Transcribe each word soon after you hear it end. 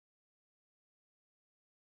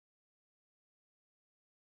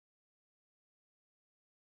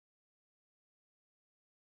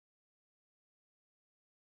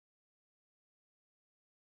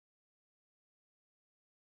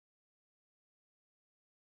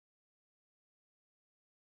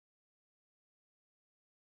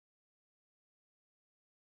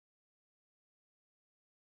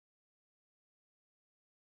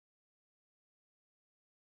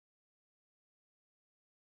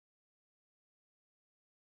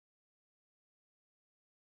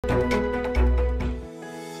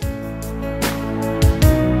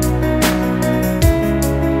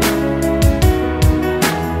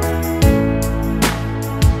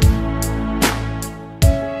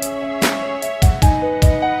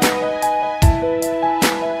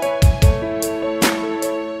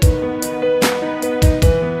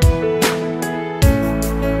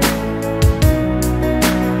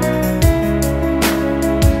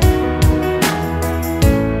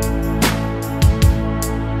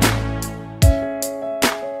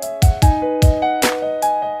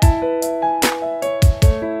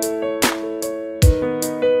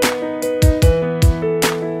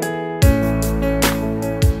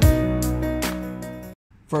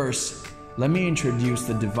First, let me introduce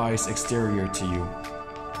the device exterior to you.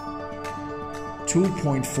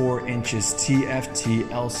 2.4 inches TFT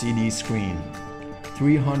LCD screen,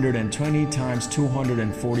 320 x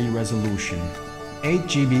 240 resolution, 8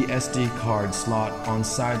 GB SD card slot on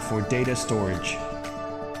side for data storage.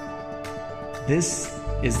 This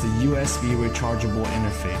is the USB rechargeable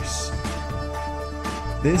interface.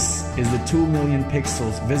 This is the 2 million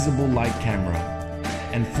pixels visible light camera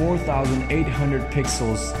and 4,800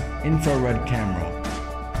 pixels infrared camera.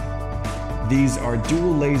 These are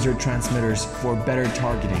dual laser transmitters for better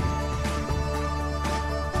targeting.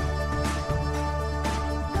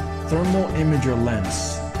 Thermal imager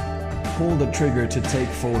lens. Pull the trigger to take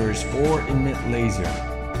photos or emit laser.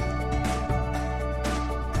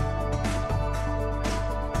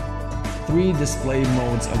 Three display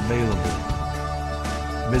modes available: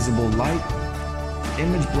 visible light,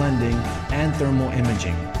 image blending, and thermal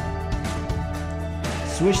imaging.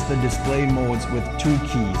 Switch the display modes with 2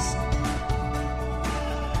 keys: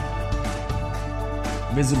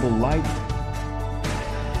 visible light,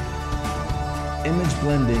 image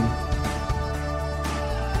blending,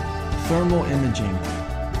 thermal imaging.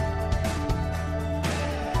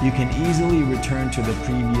 You can easily return to the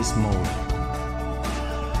previous mode.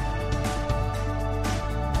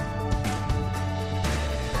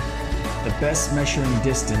 The best measuring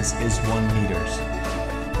distance is 1 meter.